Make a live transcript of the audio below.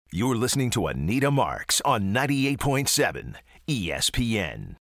You're listening to Anita Marks on 98.7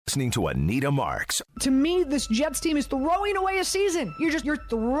 ESPN. Listening to Anita Marks. To me, this Jets team is throwing away a season. You're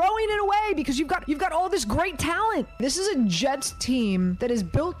throwing it away because you've got all this great talent. This is a Jets team that is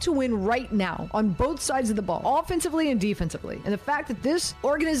built to win right now on both sides of the ball, offensively and defensively. And the fact that this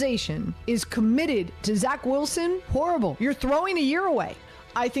organization is committed to Zach Wilson, horrible. You're throwing a year away.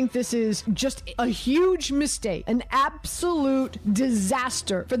 I think this is just a huge mistake, an absolute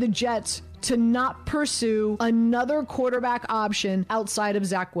disaster for the Jets to not pursue another quarterback option outside of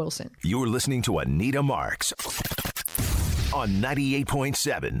Zach Wilson. You're listening to Anita Marks on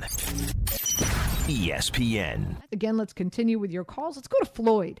 98.7 ESPN. Again, let's continue with your calls. Let's go to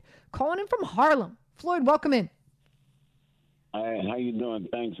Floyd, calling in from Harlem. Floyd, welcome in. Hi, how you doing?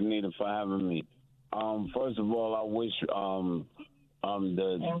 Thanks, Anita, for having me. First of all, I wish the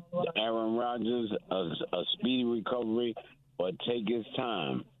Aaron Rodgers a speedy recovery, but take his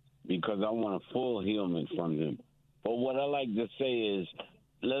time, because I want a full healing from him. But what I like to say is,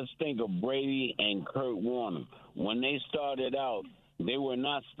 let's think of Brady and Kurt Warner. When they started out, they were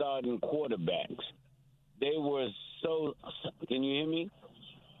not starting quarterbacks. They were so – can you hear me?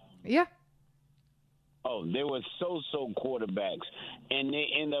 Yeah. Oh, they were so-so quarterbacks, and they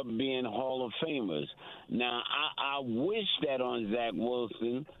end up being Hall of Famers. Now, I wish that on Zach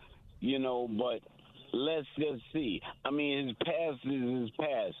Wilson, but let's just see. I mean, his past is his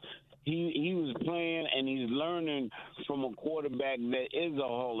past. He was playing and he's learning from a quarterback that is a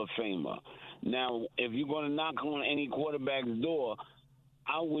Hall of Famer. Now, if you're going to knock on any quarterback's door,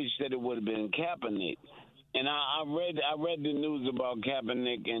 I wish that it would have been Kaepernick. And I read the news about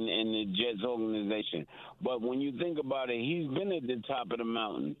Kaepernick and the Jets organization. But when you think about it, he's been at the top of the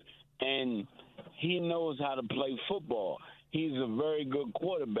mountain, and he knows how to play football. He's a very good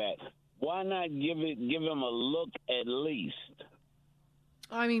quarterback. Why not give him a look at least?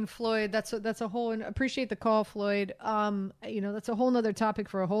 I mean, Floyd, that's a whole, and appreciate the call, Floyd. That's a whole nother topic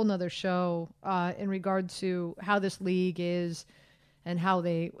for a whole nother show in regard to how this league is and how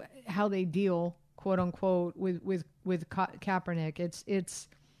they deal, quote unquote, with Kaepernick. It's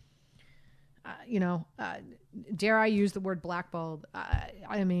dare I use the word blackballed?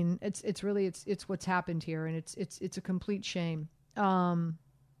 I mean, it's really what's happened here, and it's a complete shame.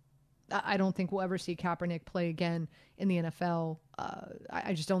 I don't think we'll ever see Kaepernick play again in the NFL.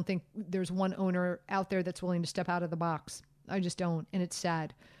 I just don't think there's one owner out there that's willing to step out of the box. I just don't, and it's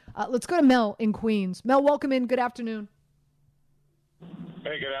sad. Let's go to Mel in Queens. Mel, welcome in. Good afternoon.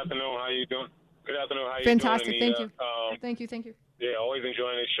 Hey, good afternoon. How you doing? Good afternoon. How you Fantastic. doing? Fantastic. Thank you. Thank you. Yeah, always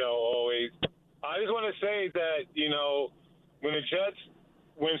enjoying the show. Always. I just want to say that, when the Jets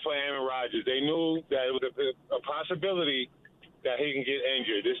went for Aaron Rodgers, they knew that it was a possibility that he can get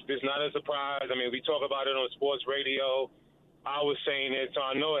injured. This is not a surprise. I mean, we talk about it on sports radio. I was saying it, so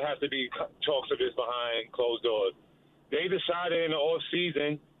I know it has to be talks of this behind closed doors. They decided in the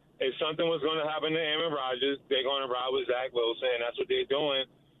offseason, if something was going to happen to Aaron Rodgers, they're going to ride with Zach Wilson, and that's what they're doing.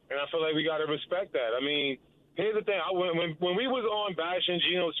 And I feel like we got to respect that. I mean, here's the thing. When we was on bashing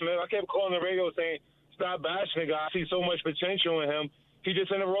Geno Smith, I kept calling the radio saying, stop bashing the guy. I see so much potential in him. He's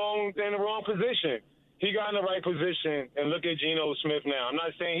just in the wrong position. He got in the right position, and look at Geno Smith now. I'm not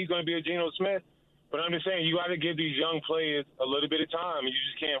saying he's going to be a Geno Smith, but I'm just saying you got to give these young players a little bit of time. You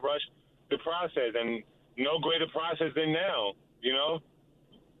just can't rush the process, and no greater process than now,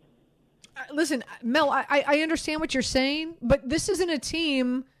 Listen, Mel, I understand what you're saying, but this isn't a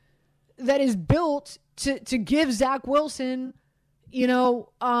team that is built to give Zach Wilson,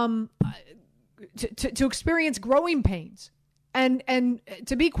 to experience growing pains. And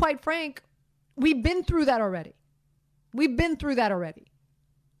to be quite frank, we've been through that already.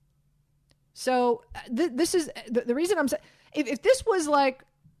 So this is the reason I'm saying, if this was like,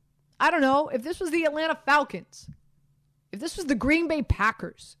 I don't know, if this was the Atlanta Falcons, if this was the Green Bay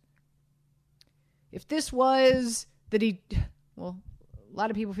Packers, if this was a lot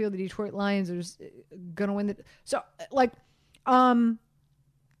of people feel the Detroit Lions are going to win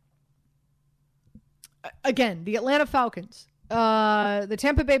again, the Atlanta Falcons, the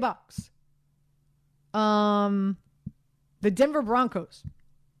Tampa Bay Bucks, the Denver Broncos,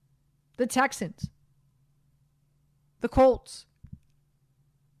 the Texans, the Colts,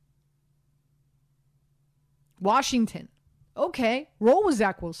 Washington. Okay, roll with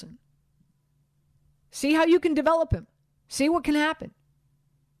Zach Wilson. See how you can develop him. See what can happen.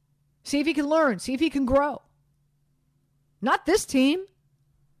 See if he can learn. See if he can grow. Not this team.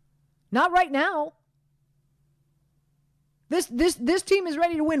 Not right now. This team is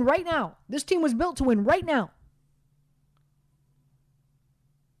ready to win right now. This team was built to win right now.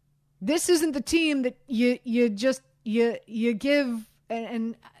 This isn't the team that you give,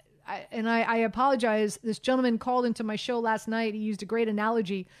 and I apologize. This gentleman called into my show last night. He used a great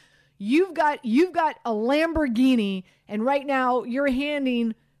analogy. You've got a Lamborghini, and right now you're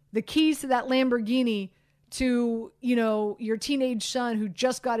handing the keys to that Lamborghini to, your teenage son who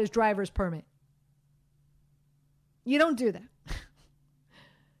just got his driver's permit. You don't do that.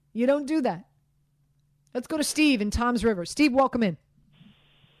 You don't do that. Let's go to Steve in Toms River. Steve, welcome in.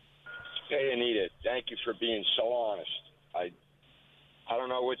 Hey, Anita. Thank you for being so honest. I don't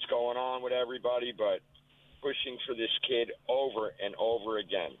know what's going on with everybody, but pushing for this kid over and over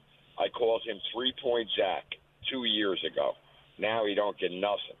again. I called him 3-point Zach 2 years ago. Now he don't get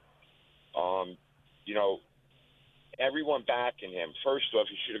nothing. Everyone backing him. First off,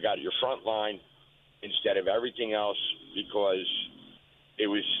 you should have got your front line instead of everything else because it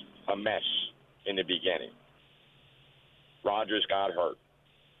was a mess in the beginning. Rodgers got hurt.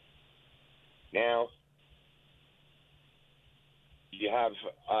 Now you have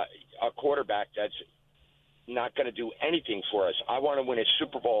a quarterback that's not going to do anything for us. I want to win a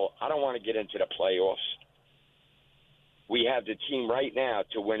Super Bowl. I don't want to get into the playoffs. We have the team right now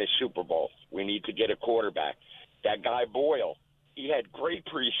to win a Super Bowl. We need to get a quarterback. That guy Boyle, he had great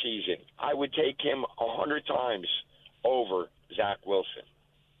preseason. I would take him 100 times over Zach Wilson.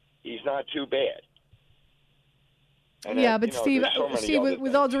 He's not too bad. And yeah, but Steve,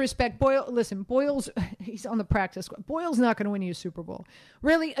 with all due respect, Boyle's he's on the practice squad. Boyle's not going to win you a Super Bowl.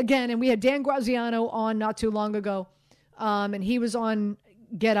 Really, again, and we had Dan Graziano on not too long ago, and he was on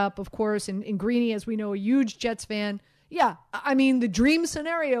Get Up, of course, and Greeny, as we know, a huge Jets fan. Yeah, I mean, the dream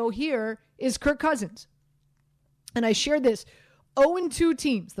scenario here is Kirk Cousins. And I shared this. 0-2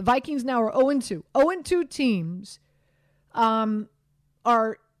 teams. The Vikings now are 0-2. 0-2 teams are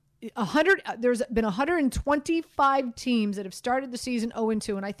 100. There's been 125 teams that have started the season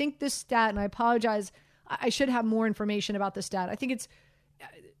 0-2. And I think this stat, and I apologize, I should have more information about this stat. I think it's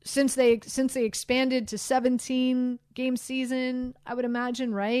since they expanded to 17 game season, I would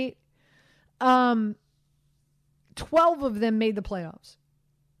imagine, right? 12 of them made the playoffs.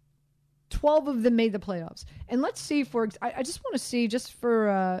 12 of them made the playoffs. And let's see I just want to see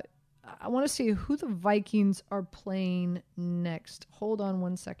I want to see who the Vikings are playing next. Hold on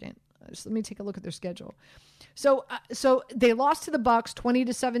one second. Just let me take a look at their schedule. So they lost to the Bucs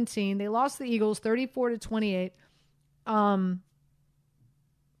 20-17. They lost to the Eagles 34-28. And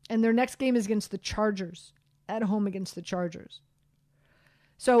their next game is against the Chargers, at home against the Chargers.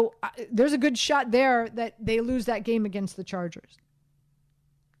 So there's a good shot there that they lose that game against the Chargers.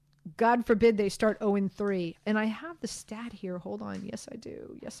 God forbid they start 0-3. And I have the stat here. Hold on. Yes, I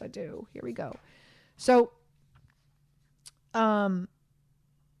do. Here we go. So, here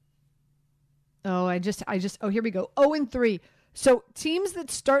we go. 0-3. So teams that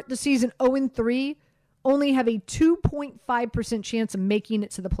start the season 0-3 only have a 2.5% chance of making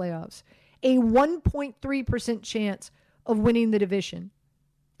it to the playoffs, a 1.3% chance of winning the division,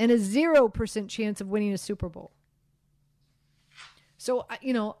 and a 0% chance of winning a Super Bowl. So,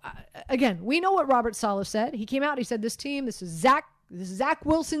 again, we know what Robert Saleh said. He came out, he said, this is Zach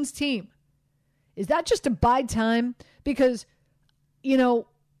Wilson's team. Is that just to buy time? Because, it's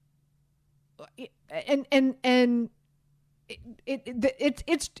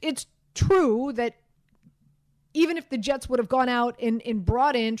true that even if the Jets would have gone out and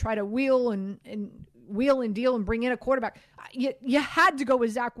brought in, try to wheel and deal and bring in a quarterback, you had to go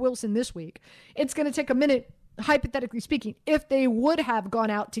with Zach Wilson this week. It's going to take a minute, hypothetically speaking, if they would have gone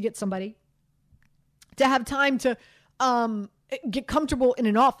out to get somebody to have time to get comfortable in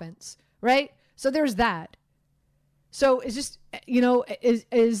an offense, right? So there's that. So is this,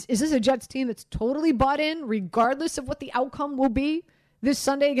 is this a Jets team that's totally bought in, regardless of what the outcome will be this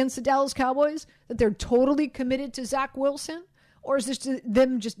Sunday against the Dallas Cowboys, that they're totally committed to Zach Wilson? Or is this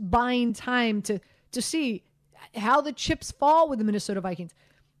them just buying time to see how the chips fall with the Minnesota Vikings?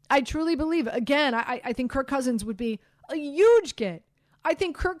 I truly believe, again, I think Kirk Cousins would be a huge get. I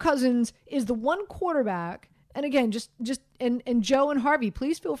think Kirk Cousins is the one quarterback, and again, and Joe and Harvey,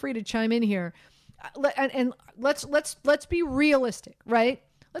 please feel free to chime in here. And let's be realistic, right?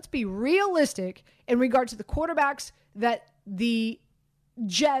 Let's be realistic in regard to the quarterbacks that the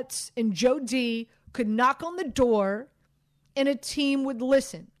Jets and Joe D could knock on the door and a team would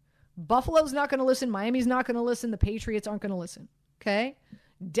listen. Buffalo's not going to listen. Miami's not going to listen. The Patriots aren't going to listen. Okay?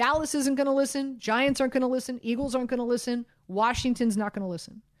 Dallas isn't going to listen. Giants aren't going to listen. Eagles aren't going to listen. Washington's not going to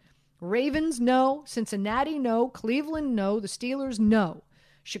listen. Ravens, no. Cincinnati, no. Cleveland, no. The Steelers, no.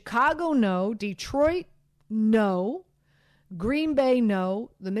 Chicago, no. Detroit, no. Green Bay, no.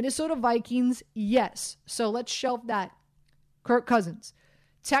 The Minnesota Vikings, yes. So let's shelf that. Kirk Cousins.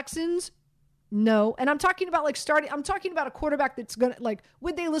 Texans, No. And I'm talking about I'm talking about a quarterback that's going to,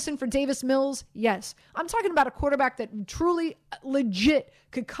 would they listen for Davis Mills? Yes. I'm talking about a quarterback that truly, legit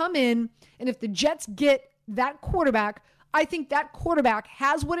could come in. And if the Jets get that quarterback, I think that quarterback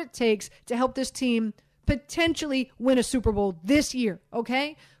has what it takes to help this team potentially win a Super Bowl this year.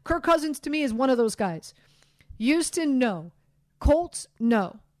 Okay? Kirk Cousins to me is one of those guys. Houston, no. Colts,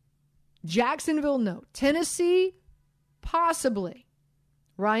 no. Jacksonville, no. Tennessee, possibly.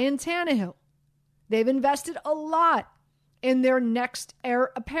 Ryan Tannehill. They've invested a lot in their next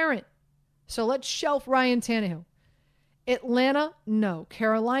heir apparent. So let's shelf Ryan Tannehill. Atlanta, no.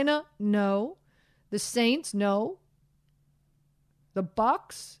 Carolina, no. The Saints, no. The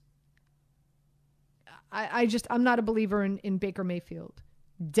Bucks, I'm not a believer in Baker Mayfield.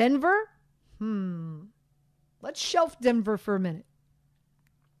 Denver, let's shelf Denver for a minute.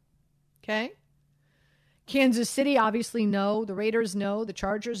 Okay? Kansas City, obviously, no. The Raiders, no. The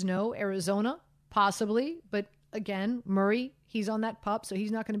Chargers, no. Arizona, possibly. But again, Murray, he's on that pup, so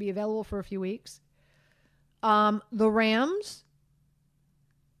he's not going to be available for a few weeks. The Rams,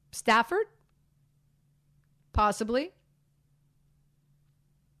 Stafford, possibly.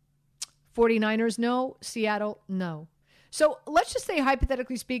 49ers, no. Seattle, no. So let's just say,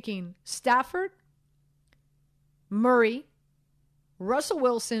 hypothetically speaking, Stafford, Murray, Russell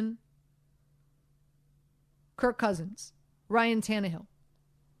Wilson, Kirk Cousins, Ryan Tannehill.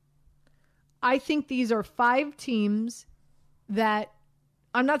 I think these are 5 teams that,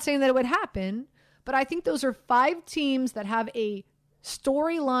 I'm not saying that it would happen, but I think those are 5 teams that have a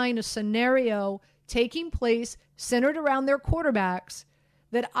storyline, a scenario taking place centered around their quarterbacks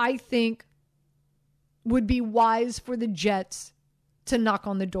that I think would be wise for the Jets to knock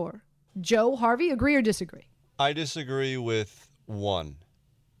on the door. Joe, Harvey, agree or disagree? I disagree with one.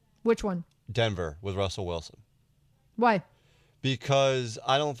 Which one? Denver with Russell Wilson. Why? Because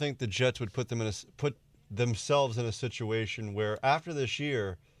I don't think the Jets would put themselves in a situation where after this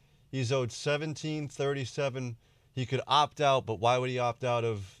year, he's owed $17.37. He could opt out, but why would he opt out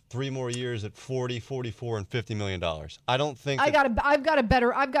of 3 more years at $40, $44, and $50 million? I don't think I've got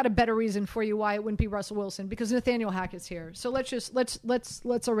a better reason for you why it wouldn't be Russell Wilson, because Nathaniel Hackett's here. So let's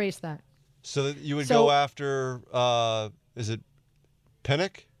erase that. So that you would go after is it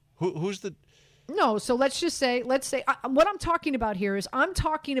Pinnock? Who's the No, so let's say what I'm talking about here is I'm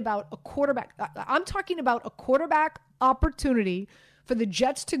talking about a quarterback. I'm talking about a quarterback opportunity for the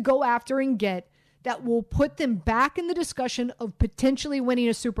Jets to go after and get that will put them back in the discussion of potentially winning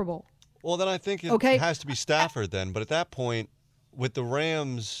a Super Bowl. Well, then I think it has to be Stafford then. But at that point, with the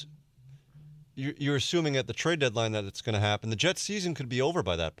Rams, you're assuming at the trade deadline that it's going to happen. The Jets season could be over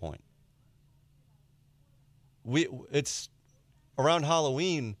by that point. It's around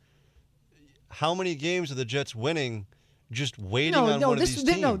Halloween. How many games are the Jets winning? Just waiting on one of these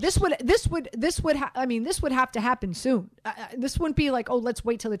teams. No, this would have to happen soon. This wouldn't be like, let's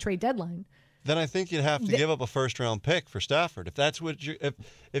wait till the trade deadline. Then I think you'd have to give up a first-round pick for Stafford. If that's what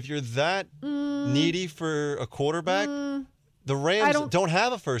if you're that needy for a quarterback, the Rams don't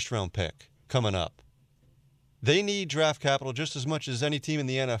have a first-round pick coming up. They need draft capital just as much as any team in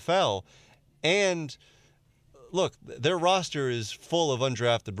the NFL. And look, their roster is full of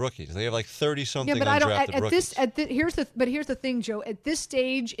undrafted rookies. They have like 30-something undrafted rookies. Here's the thing, Joe. At this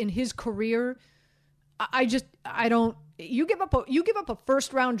stage in his career, I don't. You give up a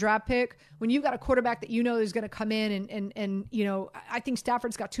first-round draft pick when you've got a quarterback that you know is going to come in and I think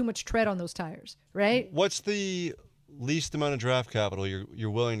Stafford's got too much tread on those tires, right? What's the least amount of draft capital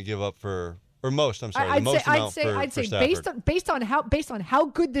you're willing to give up for, or most? I'm sorry, I'd say based on how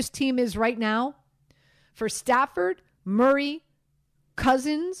good this team is right now, for Stafford, Murray,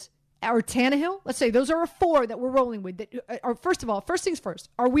 Cousins, or Tannehill, let's say those are 4 that we're rolling with. That are, first things first.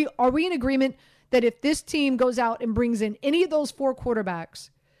 Are we in agreement that if this team goes out and brings in any of those 4 quarterbacks,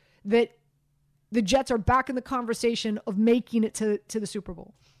 that the Jets are back in the conversation of making it to the Super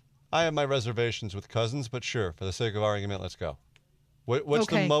Bowl? I have my reservations with Cousins, but sure, for the sake of argument, let's go. What's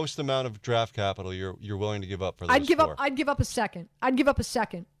the most amount of draft capital you're willing to give up for those 4? I'd give up a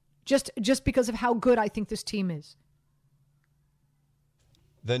second. Just because of how good I think this team is.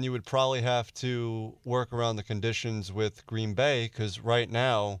 Then you would probably have to work around the conditions with Green Bay, because right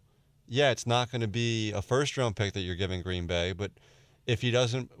now, it's not going to be a first-round pick that you're giving Green Bay, but if he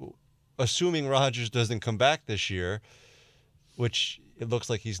doesn't, assuming Rodgers doesn't come back this year, which it looks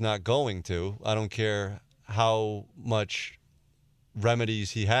like he's not going to, I don't care how much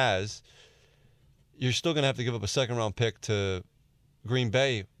remedies he has, you're still going to have to give up a second-round pick to Green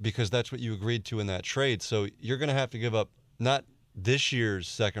Bay because that's what you agreed to in that trade. So you're going to have to give up not this year's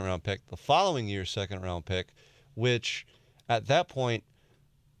second-round pick, the following year's second-round pick, which at that point,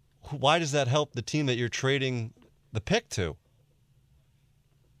 why does that help the team that you're trading the pick to?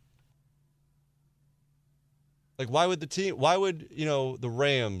 Like, why would the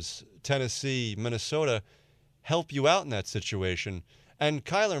Rams, Tennessee, Minnesota help you out in that situation? And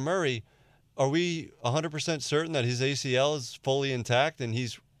Kyler Murray, are we 100% certain that his ACL is fully intact and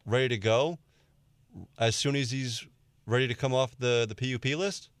he's ready to go as soon as he's ready to come off the PUP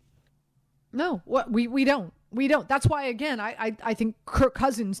list? No, we don't. We don't. That's why, again, I think Kirk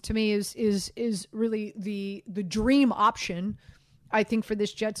Cousins to me is really the dream option, I think, for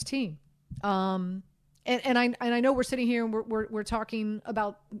this Jets team. And I know we're sitting here and we're talking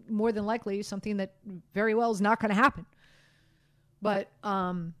about more than likely something that very well is not going to happen. But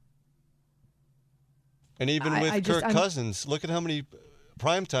and even with Kirk Cousins, look at how many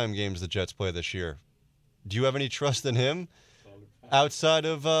primetime games the Jets play this year. Do you have any trust in him outside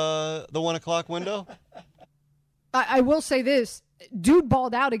of the 1 o'clock window? I will say this. Dude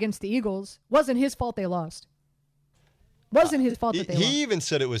balled out against the Eagles. Wasn't his fault they lost. Wasn't his fault that they lost. He even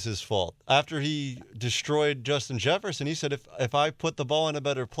said it was his fault. After he destroyed Justin Jefferson, he said, if I put the ball in a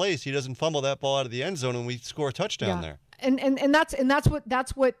better place, he doesn't fumble that ball out of the end zone and we score a touchdown there. And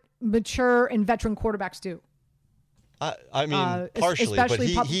that's what mature and veteran quarterbacks do. I mean, partially, but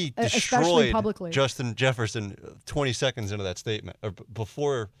he destroyed Justin Jefferson 20 seconds into that statement, or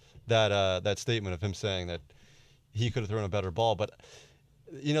before that statement of him saying that he could have thrown a better ball. But,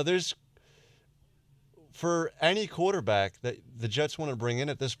 there's, for any quarterback that the Jets want to bring in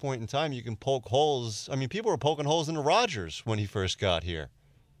at this point in time, you can poke holes. I mean, people were poking holes into Rodgers when he first got here,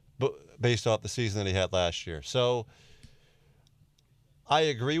 but based off the season that he had last year. So I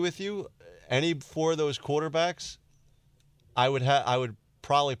agree with you. Any four of those quarterbacks, I would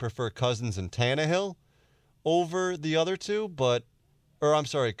probably prefer Cousins and Tannehill over the other two,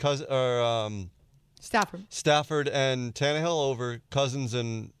 Stafford and Tannehill over Cousins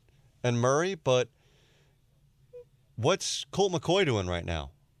and Murray. But what's Colt McCoy doing right now?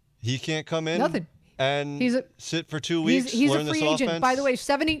 He can't come in Nothing. And sit for 2 weeks. He's learn a free this agent. offense. By the way,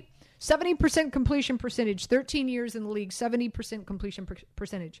 70% completion percentage, 13 years in the league, 70% completion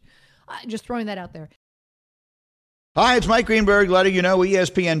percentage. Just throwing that out there. Hi, it's Mike Greenberg letting you know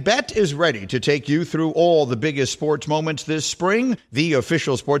ESPN Bet is ready to take you through all the biggest sports moments this spring. The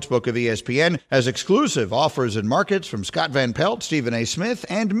official sportsbook of ESPN has exclusive offers and markets from Scott Van Pelt, Stephen A. Smith,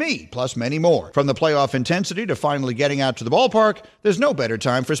 and me, plus many more. From the playoff intensity to finally getting out to the ballpark, there's no better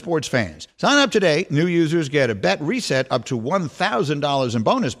time for sports fans. Sign up today. New users get a bet reset up to $1,000 in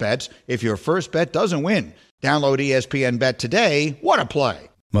bonus bets if your first bet doesn't win. Download ESPN Bet today. What a play.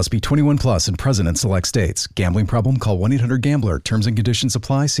 Must be 21 plus and present in select states. Gambling problem? Call 1-800-GAMBLER. Terms and conditions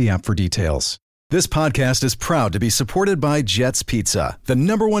apply. See app for details. This podcast is proud to be supported by Jets Pizza, the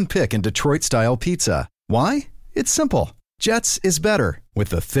 #1 pick in Detroit-style pizza. Why? It's simple. Jets is better. With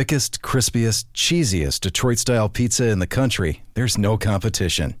the thickest, crispiest, cheesiest Detroit-style pizza in the country, there's no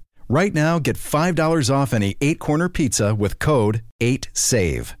competition. Right now, get $5 off any 8-corner pizza with code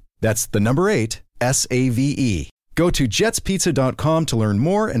 8SAVE. That's the number 8, SAVE. Go to jetspizza.com to learn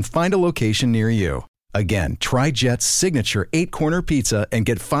more and find a location near you. Again, try Jet's signature 8-corner pizza and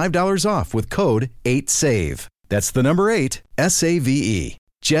get $5 off with code 8SAVE. That's the number 8, SAVE.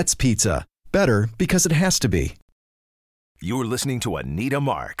 Jet's Pizza. Better because it has to be. You're listening to Anita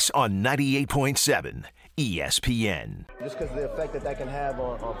Marks on 98.7 ESPN. Just because of the effect that can have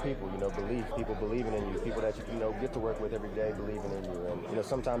on people, people believing in you, people that you get to work with every day believing in you. And,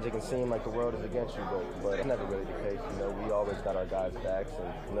 sometimes it can seem like the world is against you, but it's never really the case. We always got our guys' backs,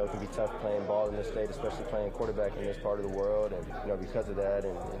 and, it can be tough playing ball in this state, especially playing quarterback in this part of the world. And, because of that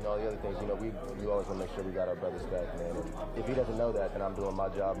and all the other things, we always want to make sure we got our brothers' back, man. And if he doesn't know that, then I'm doing my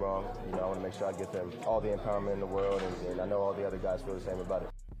job wrong. I want to make sure I get them all the empowerment in the world, and I know all the other guys feel the same about it.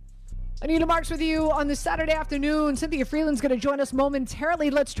 Anita Marks with you on this Saturday afternoon. Cynthia Frelund's going to join us momentarily.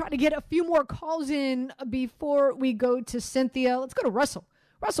 Let's try to get a few more calls in before we go to Cynthia. Let's go to Russell.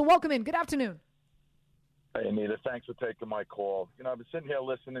 Russell, welcome in. Good afternoon. Hey, Anita. Thanks for taking my call. I've been sitting here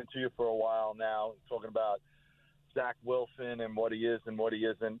listening to you for a while now, talking about Zach Wilson and what he is and what he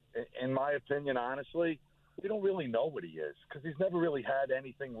isn't. In my opinion, honestly, we don't really know what he is because he's never really had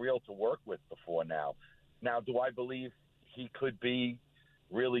anything real to work with before now. Now, do I believe he could be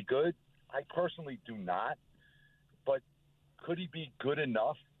really good? I personally do not, but could he be good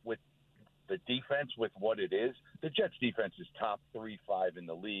enough with the defense, with what it is? The Jets defense is top 3-5 in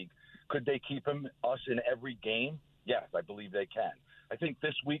the league. Could they keep us in every game? Yes, I believe they can. I think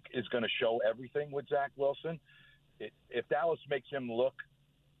this week is going to show everything with Zach Wilson. If Dallas makes him look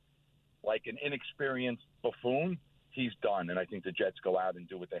like an inexperienced buffoon, he's done, and I think the Jets go out and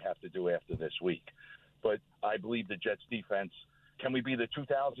do what they have to do after this week. But I believe the Jets defense Can we be the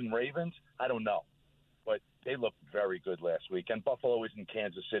 2000 Ravens? I don't know. But they looked very good last week. And Buffalo isn't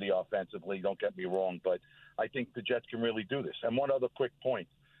Kansas City offensively, don't get me wrong, but I think the Jets can really do this. And one other quick point.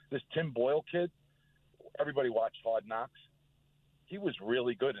 This Tim Boyle kid, everybody watched Hard Knocks. He was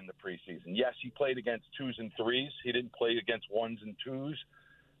really good in the preseason. Yes, he played against 2s and 3s. He didn't play against 1s and 2s,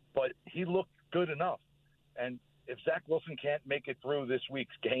 but he looked good enough. And if Zach Wilson can't make it through this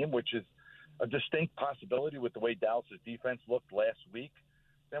week's game, which is a distinct possibility with the way Dallas' defense looked last week,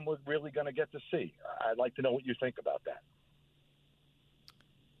 then we're really going to get to see. I'd like to know what you think about that.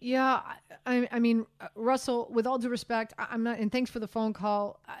 Yeah, I mean, Russell, with all due respect, I'm not, and thanks for the phone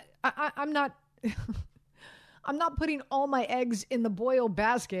call. I'm not, I'm not putting all my eggs in the Boyle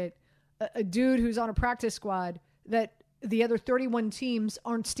basket. A dude who's on a practice squad that the other 31 teams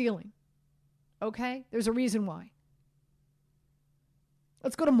aren't stealing. Okay, there's a reason why.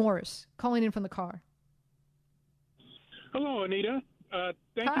 Let's go to Morris, calling in from the car. Hello, Anita.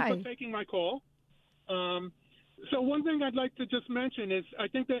 Thank Hi. you for taking my call. So one thing I'd like to just mention is I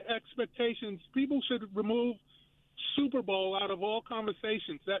think that expectations, people should remove Super Bowl out of all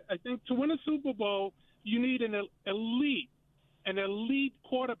conversations. That I think to win a Super Bowl, you need an elite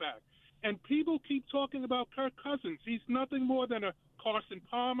quarterback. And people keep talking about Kirk Cousins. He's nothing more than a Carson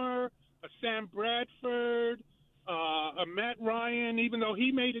Palmer, a Sam Bradford, a Matt Ryan, even though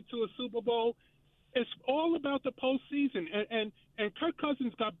he made it to a Super Bowl. It's all about the postseason. And Kirk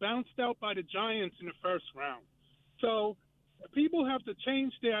Cousins got bounced out by the Giants in the first round. So people have to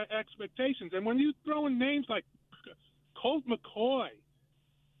change their expectations. And when you throw in names like Colt McCoy,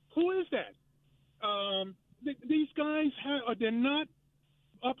 who is that? These guys, they're not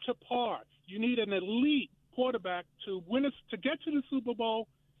up to par. You need an elite quarterback to get to the Super Bowl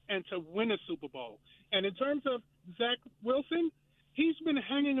and to win a Super Bowl. And in terms of Zach Wilson, he's been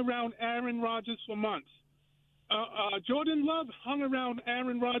hanging around Aaron Rodgers for months. Jordan Love hung around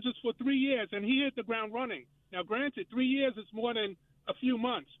Aaron Rodgers for 3 years, and he hit the ground running. Now, granted, 3 years is more than a few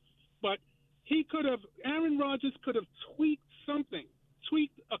months, but Aaron Rodgers could have tweaked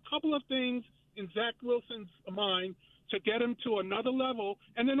a couple of things in Zach Wilson's mind to get him to another level.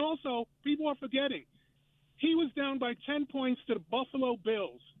 And then also, people are forgetting, he was down by 10 points to the Buffalo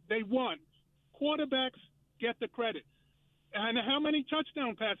Bills. They won. Quarterbacks get the credit. And how many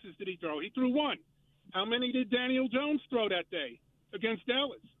touchdown passes did he throw? He threw one. How many did Daniel Jones throw that day against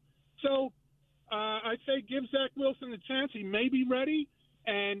Dallas? So I'd say give Zach Wilson a chance. He may be ready.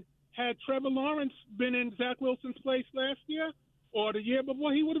 And had Trevor Lawrence been in Zach Wilson's place last year or the year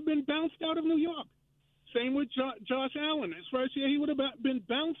before, he would have been bounced out of New York. Same with Josh Allen. His first year, he would have been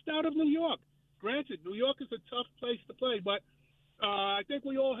bounced out of New York. Granted, New York is a tough place to play, but I think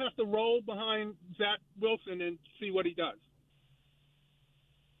we all have to roll behind Zach Wilson and see what he does.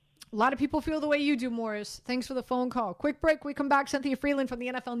 A lot of people feel the way you do, Morris. Thanks for the phone call. Quick break. We come back. Cynthia Frelund from the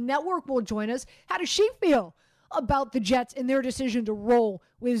NFL Network will join us. How does she feel about the Jets and their decision to roll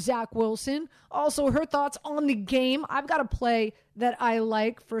with Zach Wilson? Also, her thoughts on the game. I've got a play that I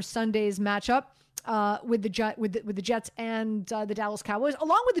like for Sunday's matchup with the Jets and the Dallas Cowboys,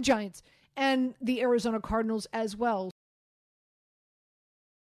 along with the Giants and the Arizona Cardinals as well.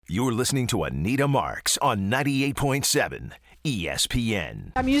 You're listening to Anita Marks on 98.7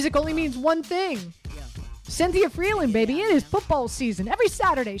 ESPN. That music only means one thing. Yeah. Cynthia Frelund, baby. It is football season. Every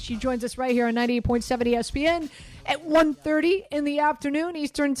Saturday, she joins us right here on 98.7 ESPN at 1:30 in the afternoon,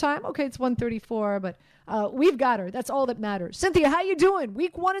 Eastern time. Okay, it's 1:34, but we've got her. That's all that matters. Cynthia, how you doing?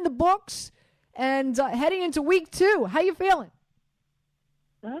 Week 1 in the books and heading into week 2. How you feeling?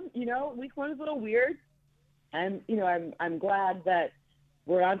 Week 1 is a little weird. And, I'm glad that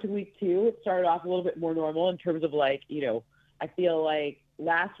we're on to week 2. It started off a little bit more normal in terms of I feel like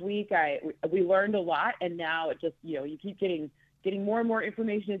last week we learned a lot, and now it just, you keep getting more and more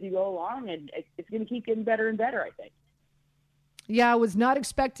information as you go along, and it's going to keep getting better and better, I think. Yeah, I was not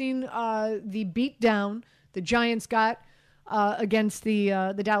expecting the beatdown the Giants got against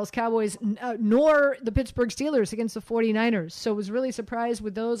the Dallas Cowboys, nor the Pittsburgh Steelers against the 49ers. So I was really surprised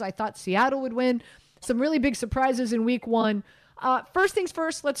with those. I thought Seattle would win. Some really big surprises in week 1. First things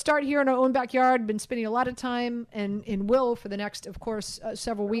first, let's start here in our own backyard. Been spending a lot of time and will for the next, of course,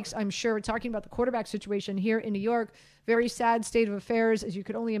 several weeks, I'm sure, talking about the quarterback situation here in New York. Very sad state of affairs, as you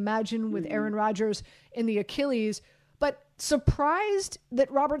could only imagine, with Aaron Rodgers in the Achilles. But surprised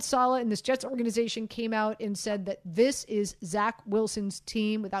that Robert Saleh and this Jets organization came out and said that this is Zach Wilson's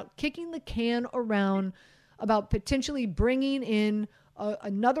team without kicking the can around about potentially bringing in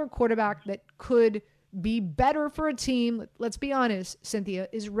another quarterback that could be better for a team, let's be honest, Cynthia,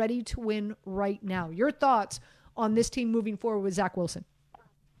 is ready to win right now. Your thoughts on this team moving forward with Zach Wilson?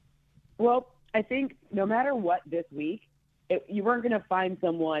 Well, I think no matter what this week, you weren't going to find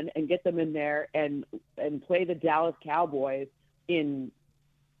someone and get them in there and play the Dallas Cowboys in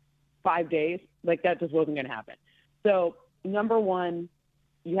 5 days. Like, that just wasn't going to happen. So number one,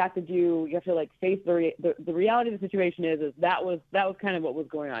 you have to like face the reality of the situation is that was kind of what was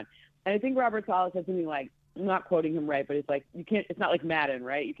going on. And I think Robert Saleh said something like, I'm not quoting him right, but it's like, it's not like Madden,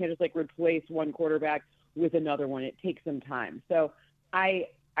 right? You can't just like replace one quarterback with another one. It takes some time. So I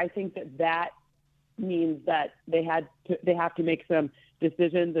think that means that they have to make some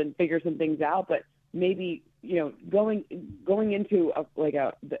decisions and figure some things out, but maybe, going into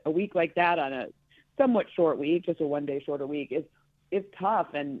a week like that on a somewhat short week, just a 1 day shorter week is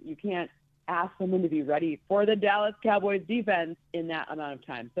tough. And you can't ask someone to be ready for the Dallas Cowboys defense in that amount of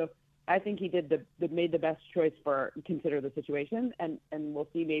time. So I think he made the best choice for consider the situation, and we'll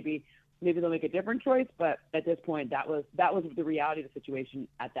see. Maybe they'll make a different choice, but at this point, that was the reality of the situation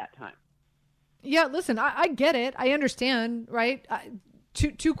at that time. Yeah, listen, I get it. I understand, right?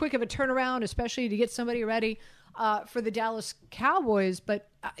 Too quick of a turnaround, especially to get somebody ready for the Dallas Cowboys. But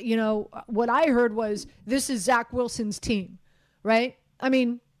what I heard was this is Zach Wilson's team, right? I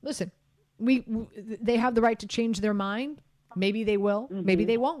mean, listen, they have the right to change their mind. Maybe they will. Mm-hmm. Maybe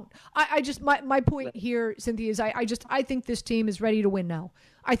they won't. I just my point here, Cynthia, is I think this team is ready to win now.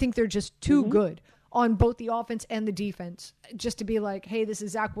 I think they're just too good on both the offense and the defense just to be like, hey, this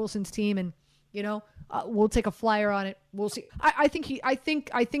is Zach Wilson's team, and we'll take a flyer on it. We'll see. I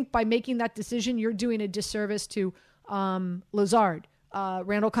think by making that decision, you're doing a disservice to Lazard,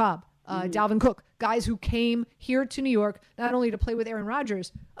 Randall Cobb, Dalvin Cook, guys who came here to New York not only to play with Aaron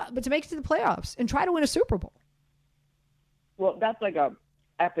Rodgers, but to make it to the playoffs and try to win a Super Bowl. Well, that's like a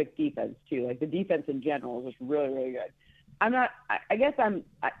epic defense too. Like the defense in general is just really, really good. I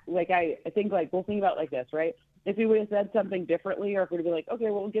think like we'll think about it like this, right? If we would have said something differently, or if we'd be like,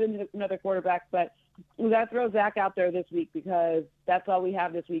 okay, well, we'll get into another quarterback, but we got to throw Zach out there this week because that's all we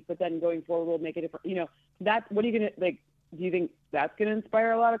have this week. But then going forward, we'll make it different. What are you going to like? Do you think that's going to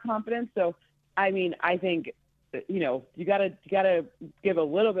inspire a lot of confidence? So, I mean, I think you gotta give a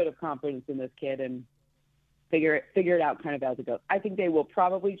little bit of confidence in this kid and figure it out kind of as it goes. I think they will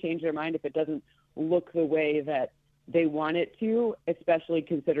probably change their mind if it doesn't look the way that they want it to, especially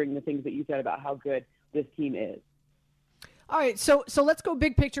considering the things that you said about how good this team is. All right, so let's go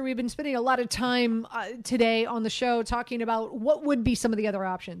big picture. We've been spending a lot of time today on the show talking about what would be some of the other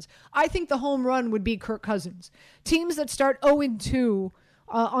options. I think the home run would be Kirk Cousins. Teams that start 0-2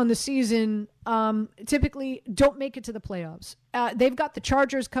 on the season typically don't make it to the playoffs. They've got the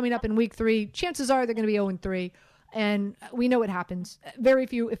Chargers coming up in week 3. Chances are they're going to be 0-3, and we know what happens. Very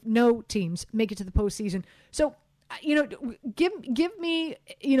few, if no teams, make it to the postseason. So, give me,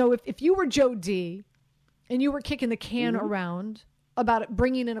 if you were Joe D and you were kicking the can around about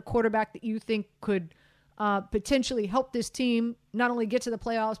bringing in a quarterback that you think could potentially help this team not only get to the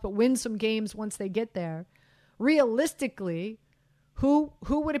playoffs, but win some games once they get there, realistically, who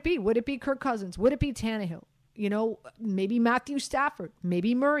would it be? Would it be Kirk Cousins? Would it be Tannehill? Maybe Matthew Stafford,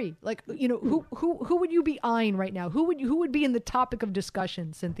 maybe Murray. Like, who would you be eyeing right now? Who would be in the topic of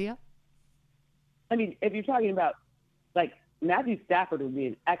discussion, Cynthia? I mean, if you're talking about like Matthew Stafford would be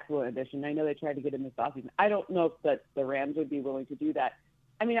an excellent addition. I know they tried to get him this offseason. I don't know if that the Rams would be willing to do that.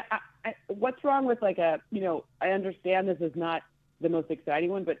 I mean, what's wrong with I understand this is not the most exciting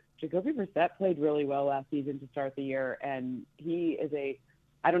one, but Jacoby Brissett played really well last season to start the year, and he is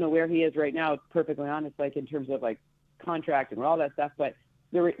I don't know where he is right now, perfectly honest, like in terms of like contract and all that stuff. But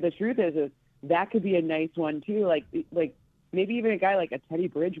the truth is that could be a nice one too. Like maybe even a guy like a Teddy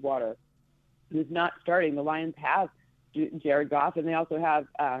Bridgewater who's not starting. The Lions have Jared Goff, and they also have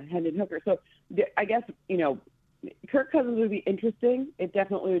Hendon Hooker. So I guess, Kirk Cousins would be interesting. It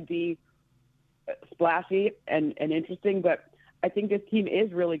definitely would be splashy and interesting, but I think this team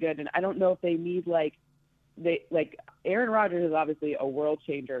is really good, and I don't know if they need Aaron Rodgers is obviously a world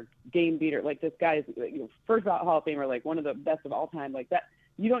changer, game beater. Like this guy is first Hall of Famer, like one of the best of all time. Like that,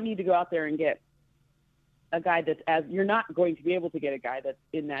 you don't need to go out there and get a guy you're not going to be able to get a guy that's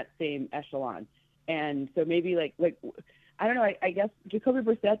in that same echelon. And so maybe I don't know. I guess Jacoby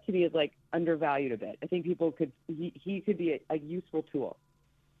Brissett to me is undervalued a bit. I think he could be a useful tool.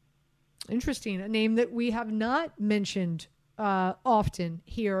 Interesting. A name that we have not mentioned often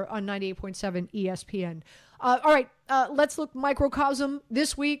here on 98.7 ESPN. All right, let's look microcosm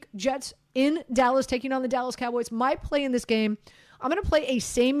this week. Jets in Dallas taking on the Dallas Cowboys. My play in this game, I'm going to play a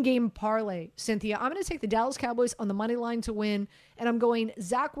same-game parlay, Cynthia. I'm going to take the Dallas Cowboys on the money line to win, and I'm going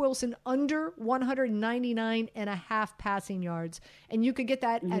Zach Wilson under 199.5 passing yards, and you could get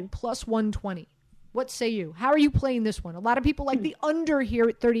that at plus 120. What say you? How are you playing this one? A lot of people like the under here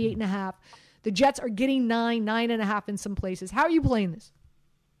at 38.5. The Jets are getting 9.5 in some places. How are you playing this?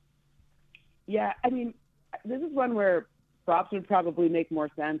 Yeah, I mean, this is one where props would probably make more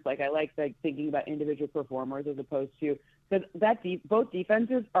sense. Like, I like thinking about individual performers as opposed to, because both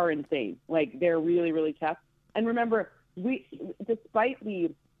defenses are insane. Like, they're really, really tough. And remember, despite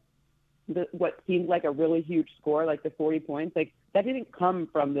what seemed like a really huge score, like the 40 points, like that didn't come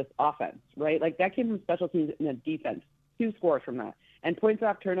from this offense, right? Like that came from special teams and the defense. 2 scores from that, and points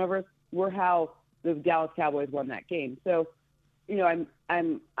off turnovers were how the Dallas Cowboys won that game. So, you know,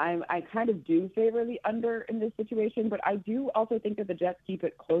 I kind of do favor the under in this situation, but I do also think that the Jets keep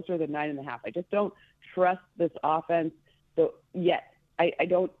it closer than 9.5. I just don't trust this offense yet.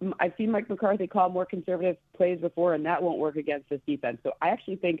 I've seen Mike McCarthy call more conservative plays before, and that won't work against this defense. So I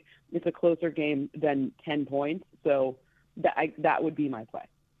actually think it's a closer game than 10 points. So that would be my play.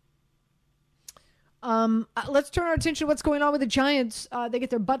 Let's turn our attention to what's going on with the Giants. They get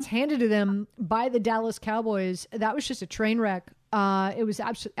their butts handed to them by the Dallas Cowboys. That was just a train wreck. It was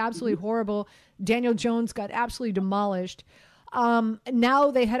absolutely horrible. Daniel Jones got absolutely demolished. Now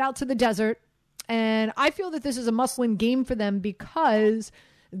they head out to the desert. And I feel that this is a must-win game for them because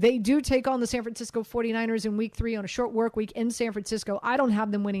they do take on the San Francisco 49ers in week 3 on a short work week in San Francisco. I don't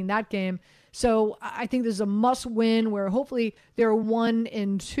have them winning that game. So I think this is a must-win where hopefully they're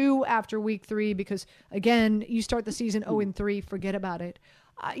 1-2 after week 3 because, again, you start the season 0-3, forget about it.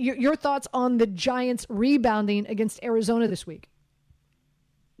 Your thoughts on the Giants rebounding against Arizona this week?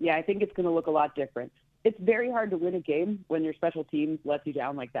 Yeah, I think it's going to look a lot different. It's very hard to win a game when your special teams lets you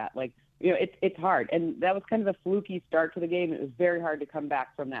down like that. Like, you know, it's hard. And that was kind of a fluky start to the game. It was very hard to come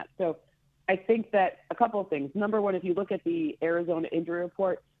back from that. So I think that a couple of things. Number one, if you look at the Arizona injury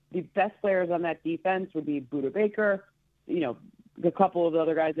report, the best players on that defense would be Budda Baker. You know, a couple of the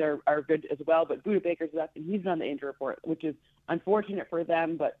other guys are good as well, but Budda Baker's left, and he's on the injury report, which is unfortunate for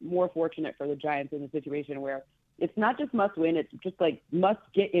them, but more fortunate for the Giants in the situation where it's not just must win, it's just like must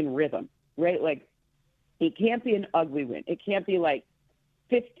get in rhythm, right? Like, it can't be an ugly win. It can't be like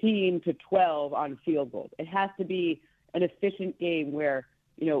 15-12 on field goals. It has to be an efficient game where,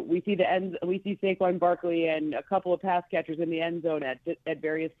 you know, we see Saquon Barkley and a couple of pass catchers in the end zone at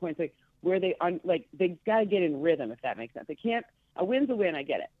various points, like where they got to get in rhythm, if that makes sense. A win's a win. I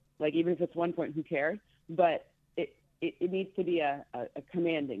get it. Like, even if it's 1 point, who cares? But it needs to be a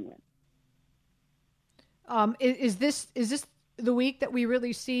commanding win. Is this the week that we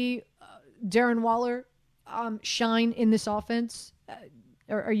really see Darren Waller shine in this offense?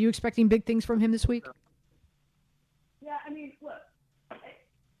 Are you expecting big things from him this week? Yeah, I mean, look,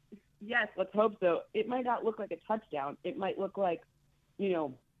 yes, let's hope so. It might not look like a touchdown. It might look like, you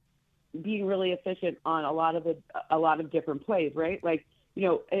know, being really efficient on a lot of different plays, right? Like, you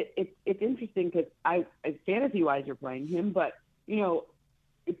know, it's interesting because fantasy-wise you're playing him, but, you know,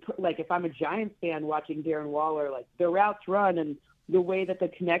 like if I'm a Giants fan watching Darren Waller, like the routes run and the way that the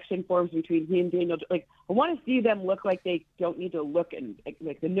connection forms between he and Daniel, like I want to see them look like they don't need to look, and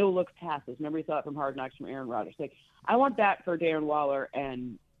like the no-look passes. Remember, you saw it from Hard Knocks from Aaron Rodgers. Like, I want that for Darren Waller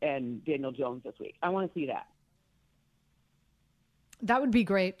and Daniel Jones this week. I want to see that. That would be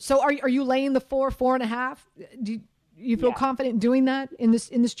great. So are you laying the 4.5? Do you feel confident in doing that in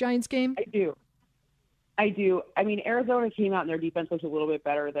this Giants game? I do. I mean, Arizona came out and their defense was a little bit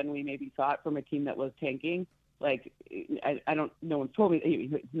better than we maybe thought from a team that was tanking. Like, I don't. No one's told me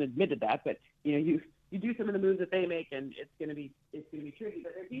he admitted that, but you know, you do some of the moves that they make, and it's gonna be tricky.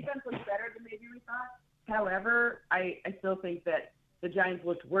 But their defense was better than maybe we thought. However, I still think that the Giants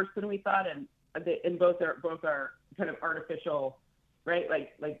looked worse than we thought, and both are kind of artificial, right?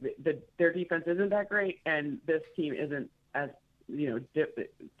 Like their defense isn't that great, and this team isn't as, you know,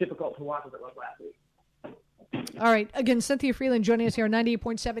 difficult to watch as it was last week. All right. Again, Cynthia Frelund joining us here on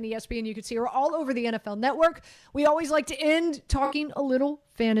 98.7 ESPN. You can see her all over the NFL Network. We always like to end talking a little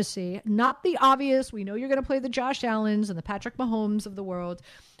fantasy. Not the obvious. We know you're going to play the Josh Allens and the Patrick Mahomes of the world.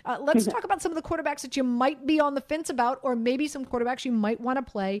 Let's talk about some of the quarterbacks that you might be on the fence about, or maybe some quarterbacks you might want to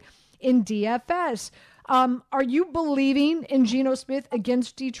play in DFS. Are you believing in Geno Smith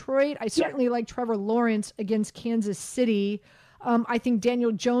against Detroit? I certainly like Trevor Lawrence against Kansas City. I think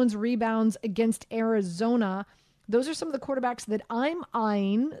Daniel Jones rebounds against Arizona. Those are some of the quarterbacks that I'm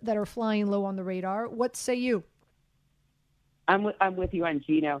eyeing that are flying low on the radar. What say you? I'm with you on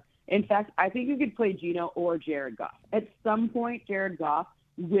Geno. In fact, I think you could play Geno or Jared Goff. At some point, Jared Goff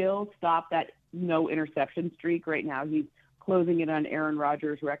will stop that no interception streak. Right now, he's closing in on Aaron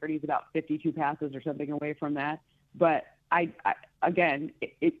Rodgers' record. He's about 52 passes or something away from that. But again,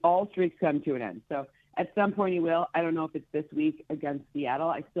 all streaks come to an end. So at some point he will. I don't know if it's this week against Seattle.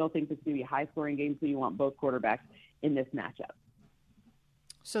 I still think this is going to be a high-scoring game, so you want both quarterbacks in this matchup.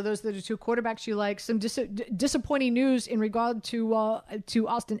 So those are the two quarterbacks you like. Some disappointing news in regard to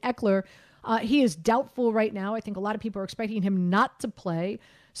Austin Eckler. He is doubtful right now. I think a lot of people are expecting him not to play.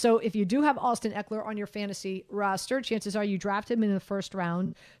 So if you do have Austin Eckler on your fantasy roster, chances are you draft him in the first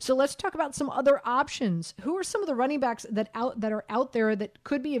round. So let's talk about some other options. Who are some of the running backs that are out there that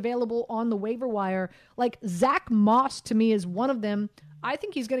could be available on the waiver wire? Like Zach Moss, to me, is one of them. I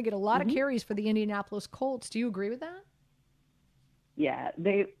think he's going to get a lot of carries for the Indianapolis Colts. Do you agree with that? Yeah,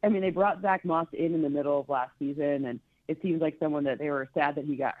 they brought Zach Moss in the middle of last season, and it seems like someone that they were sad that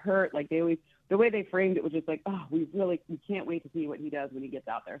he got hurt. Like the way they framed it was just like, oh, we can't wait to see what he does when he gets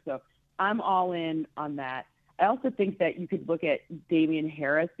out there. So I'm all in on that. I also think that you could look at Damian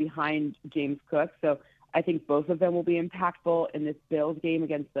Harris behind James Cook. So I think both of them will be impactful in this Bills game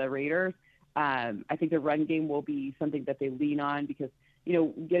against the Raiders. I think the run game will be something that they lean on because,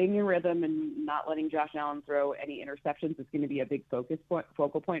 getting in rhythm and not letting Josh Allen throw any interceptions is going to be a big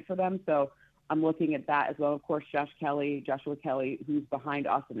focal point for them. So I'm looking at that as well. Of course, Joshua Kelly, who's behind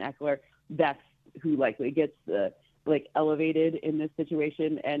Austin Eckler, that's who likely gets elevated in this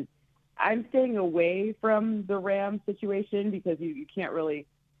situation. And I'm staying away from the Rams situation because you can't really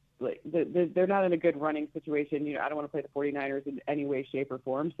they're not in a good running situation. I don't want to play the 49ers in any way, shape, or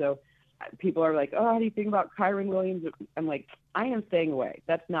form. So people are like, oh, how do you think about Kyron Williams? I'm like, I am staying away.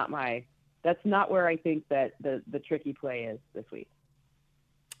 That's not where I think that the tricky play is this week.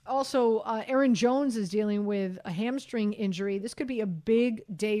 Also, Aaron Jones is dealing with a hamstring injury. This could be a big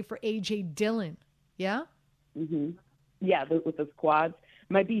day for A.J. Dillon. Yeah? Mm-hmm. Yeah, with the squads.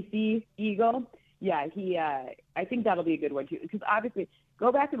 My BC Eagle, yeah, I think that'll be a good one, too. Because obviously,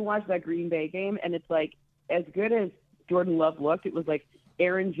 go back and watch that Green Bay game, and it's like, as good as Jordan Love looked, it was like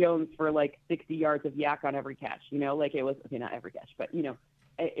Aaron Jones for 60 yards of yak on every catch. It was, okay, not every catch, but,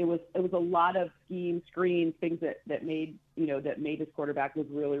 it was a lot of scheme, screens, things that made his quarterback look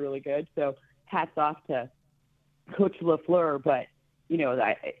really, really good. So hats off to Coach LaFleur, but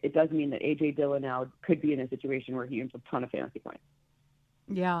it does mean that A.J. Dillon now could be in a situation where he earns a ton of fantasy points.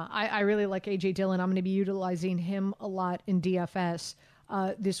 Yeah, I really like A.J. Dillon. I'm going to be utilizing him a lot in DFS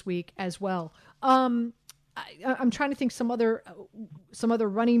this week as well. I'm trying to think some other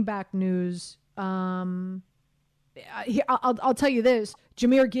running back news. I'll tell you this.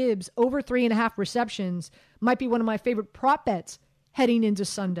 Jahmyr Gibbs, over 3.5 receptions, might be one of my favorite prop bets heading into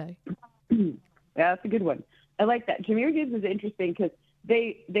Sunday. Yeah, that's a good one. I like that. Jahmyr Gibbs is interesting because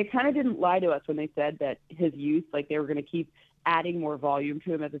they kind of didn't lie to us when they said that his youth, they were going to keep adding more volume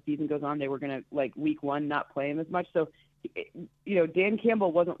to him as the season goes on. They were going to, week one, not play him as much. So, Dan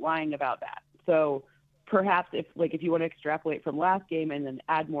Campbell wasn't lying about that. So perhaps if you want to extrapolate from last game and then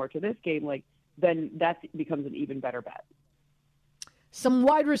add more to this game, then that becomes an even better bet. Some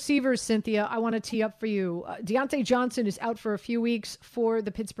wide receivers, Cynthia, I want to tee up for you. Deontay Johnson is out for a few weeks for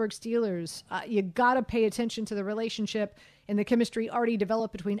the Pittsburgh Steelers. You got to pay attention to the relationship and the chemistry already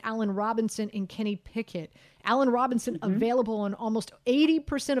developed between Allen Robinson and Kenny Pickett. Allen Robinson available on almost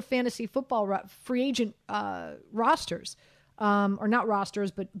 80% of fantasy football free agent rosters. Or not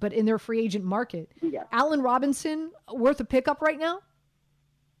rosters, but in their free agent market. Yeah. Allen Robinson, worth a pickup right now?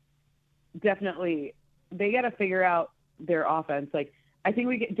 Definitely. They got to figure out their offense. I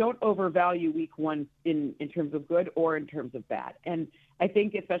think don't overvalue week one in terms of good or in terms of bad. And I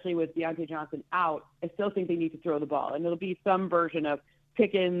think especially with Deontay Johnson out, I still think they need to throw the ball. And it'll be some version of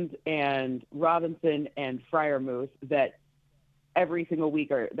Pickens and Robinson and Freiermuth that every single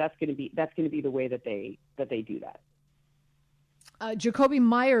week that's going to be the way that they do that. Jacoby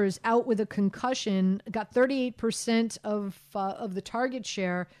Myers out with a concussion, got 38% of the target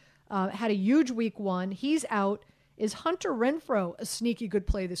share, had a huge week one. He's out. Is Hunter Renfrow a sneaky good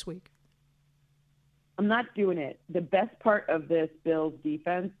play this week? I'm not doing it. The best part of this Bills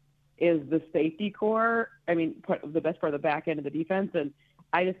defense is the safety core. The best part of the back end of the defense. And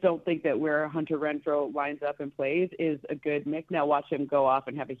I just don't think that where Hunter Renfrow lines up and plays is a good mix. Now watch him go off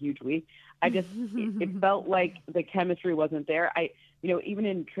and have a huge week. It felt like the chemistry wasn't there. Even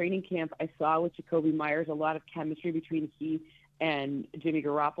in training camp, I saw with Jacoby Myers a lot of chemistry between he and Jimmy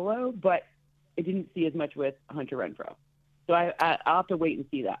Garoppolo, but I didn't see as much with Hunter Renfrow. So I'll have to wait and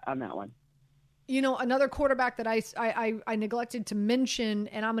see that on that one. Another quarterback that I neglected to mention,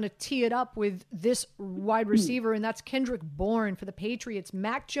 and I'm going to tee it up with this wide receiver, and that's Kendrick Bourne for the Patriots.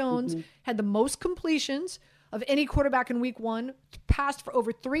 Mac Jones had the most completions of any quarterback in week one, passed for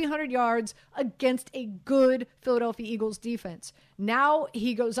over 300 yards against a good Philadelphia Eagles defense. Now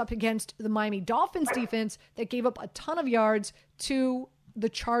he goes up against the Miami Dolphins defense that gave up a ton of yards to the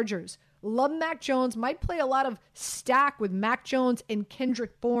Chargers. Love Mac Jones. Might play a lot of stack with Mac Jones and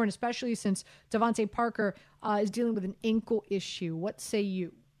Kendrick Bourne, especially since Devontae Parker is dealing with an ankle issue. What say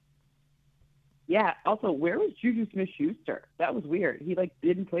you? Yeah. Also, where was Juju Smith-Schuster? That was weird. He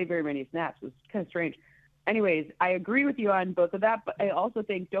didn't play very many snaps. It was kind of strange. Anyways, I agree with you on both of that, but I also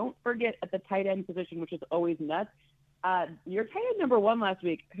think don't forget at the tight end position, which is always nuts. Your tight end number 1 last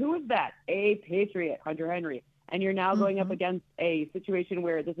week, who was that? A Patriot, Hunter Henry. And you're now going up against a situation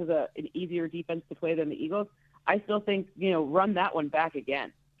where this is an easier defense to play than the Eagles. I still think, run that one back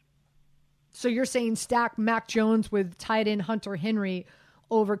again. So you're saying stack Mac Jones with tight end Hunter Henry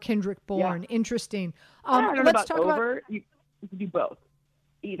over Kendrick Bourne. Yeah. Interesting. Let's talk about you can do both.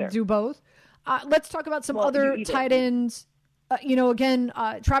 Either. Do both. Let's talk about some other tight ends. Again,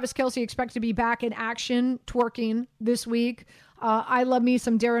 Travis Kelce expected to be back in action, twerking this week. I love me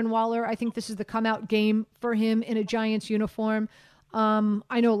some Darren Waller. I think this is the come-out game for him in a Giants uniform.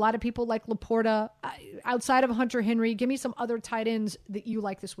 I know a lot of people like Laporta. Outside of Hunter Henry, give me some other tight ends that you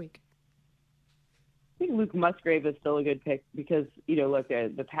like this week. I think Luke Musgrave is still a good pick because, look,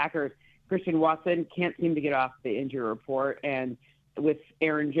 the Packers, Christian Watson can't seem to get off the injury report. And with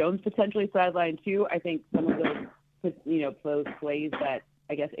Aaron Jones potentially sidelined too, I think some of those plays that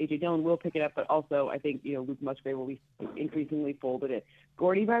I guess A.J. Dillon will pick it up, but also I think, Luke Musgrave will be increasingly folded in.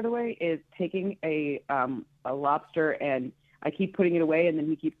 Gordy, by the way, is taking a lobster, and I keep putting it away, and then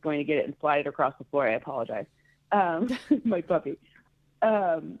he keeps going to get it and slide it across the floor. I apologize. My puppy.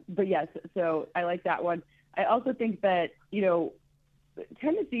 But yes, so I like that one. I also think that,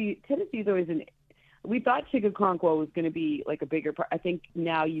 Tennessee is always we thought Chig Okonkwo was going to be like a bigger part. I think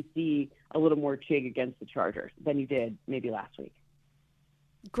now you see a little more Chig against the Chargers than you did maybe last week.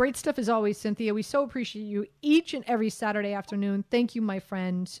 Great stuff as always, Cynthia. We so appreciate you each and every Saturday afternoon. Thank you, my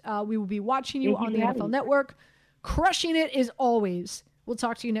friend. We will be watching you on the NFL Network. Crushing it as always. We'll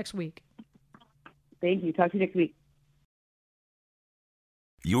talk to you next week. Thank you. Talk to you next week.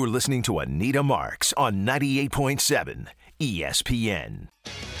 You're listening to Anita Marks on 98.7 ESPN.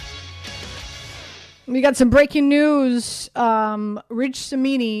 We got some breaking news. Rich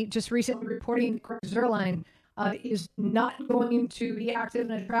Cimini just recently reporting Greg Zuerlein is not going to be active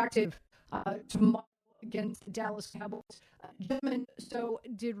and attractive tomorrow against the Dallas Cowboys. Gentlemen, so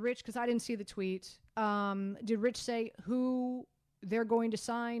did Rich, because I didn't see the tweet, did Rich say who they're going to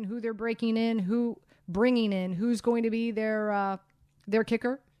sign, who they're bringing in, who's going to be their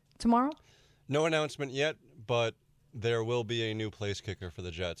kicker tomorrow? No announcement yet, but there will be a new place kicker for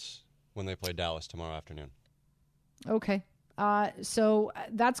the Jets when they play Dallas tomorrow afternoon. Okay. So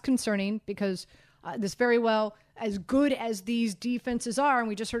that's concerning because this very well, as good as these defenses are, and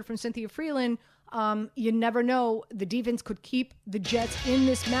we just heard from Cynthia Frelund, you never know. The defense could keep the Jets in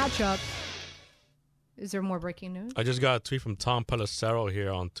this matchup. Is there more breaking news? I just got a tweet from Tom Pelissero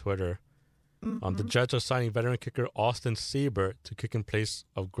here on Twitter. The Jets are signing veteran kicker Austin Siebert to kick in place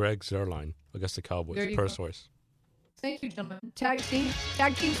of Greg Zuerlein against the Cowboys, per source. Thank you, gentlemen. Tag team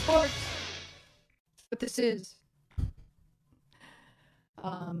sports. That's what this is.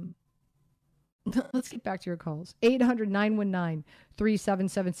 Let's get back to your calls.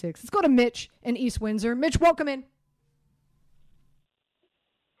 800-919-3776. Let's go to Mitch in East Windsor. Mitch, welcome in.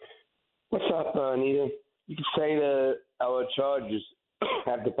 What's up, Anita? You can say the LA Chargers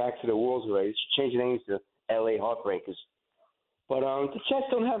have the backs of the walls already. They should change the names to LA Heartbreakers. But the Jets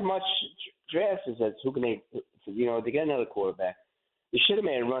don't have much draft assets. Who can they get another quarterback? They should have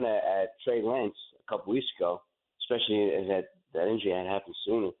made a run at Trey Lance a couple weeks ago, especially as that injury had happened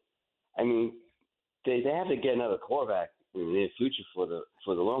sooner. I mean, they have to get another quarterback in the near future for the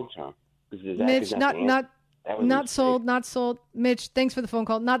long term. Mitch, not sold. Mitch, thanks for the phone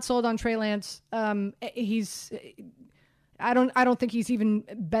call. Not sold on Trey Lance. I don't think he's even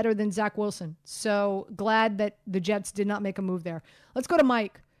better than Zach Wilson. So glad that the Jets did not make a move there. Let's go to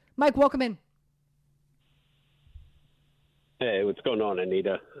Mike. Mike, welcome in. Hey, what's going on,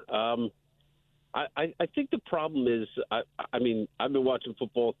 Anita? I think the problem is, I mean, I've been watching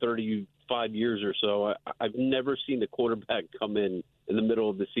football 35 years or so. I've never seen the quarterback come in the middle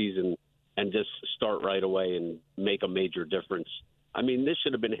of the season and just start right away and make a major difference. I mean, this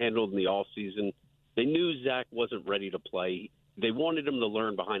should have been handled in the offseason. They knew Zach wasn't ready to play. They wanted him to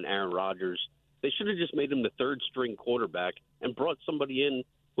learn behind Aaron Rodgers. They should have just made him the third-string quarterback and brought somebody in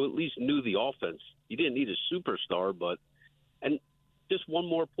who at least knew the offense. You didn't need a superstar, but – and just one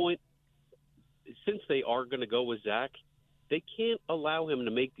more point. Since they are going to go with Zach, they can't allow him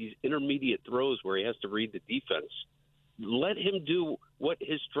to make these intermediate throws where he has to read the defense. Let him do what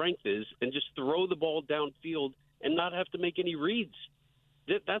his strength is and just throw the ball downfield and not have to make any reads.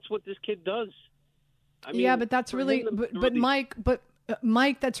 That's what this kid does. I mean, yeah, but that's really, but Mike, but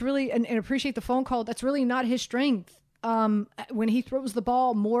Mike, that's really, and appreciate the phone call, that's really not his strength. When he throws the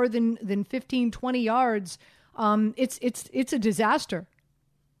ball more than 15, 20 yards, it's a disaster.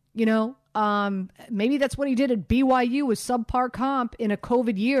 You know, maybe that's what he did at BYU with subpar comp in a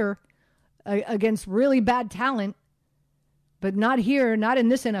COVID year against really bad talent, but not here, not in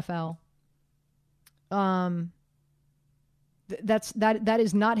this NFL. That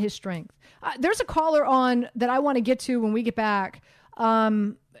is not his strength. There's a caller on that I want to get to when we get back.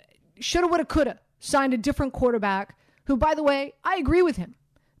 Shoulda, woulda, coulda. Signed a different quarterback who, by the way, I agree with him.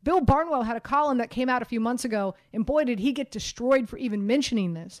 Bill Barnwell had a column that came out a few months ago, and boy, did he get destroyed for even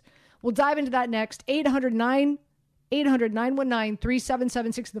mentioning this. We'll dive into that next.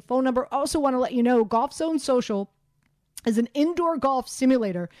 800-919-3776, the phone number. Also want to let you know, Golf Zone Social is an indoor golf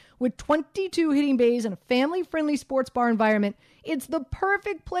simulator with 22 hitting bays and a family-friendly sports bar environment. It's the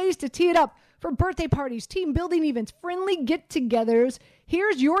perfect place to tee it up for birthday parties, team building events, friendly get-togethers.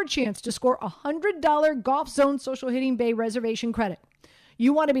 Here's your chance to score a $100 Golf Zone Social Hitting Bay reservation credit.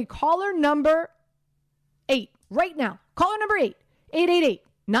 You want to be caller number 8 right now. Caller number 8,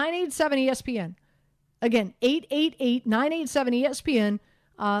 888-987-ESPN. Again, 888-987-ESPN.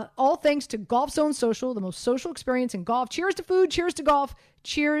 All thanks to Golf Zone Social, the most social experience in golf. Cheers to food, cheers to golf,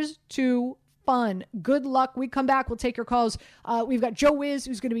 cheers to fun. Good luck. We come back, we'll take your calls. We've got Joe Wiz,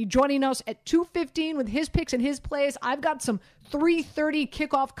 who's going to be joining us at 2:15 with his picks and his plays. I've got some 3:30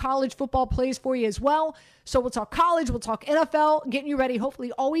 kickoff college football plays for you as well. So we'll talk college, we'll talk NFL, getting you ready,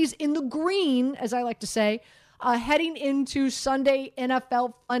 hopefully always in the green, as I like to say, heading into Sunday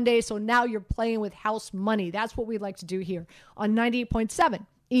NFL Fun Day. So now you're playing with house money. That's what we'd like to do here on 98.7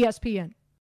 ESPN.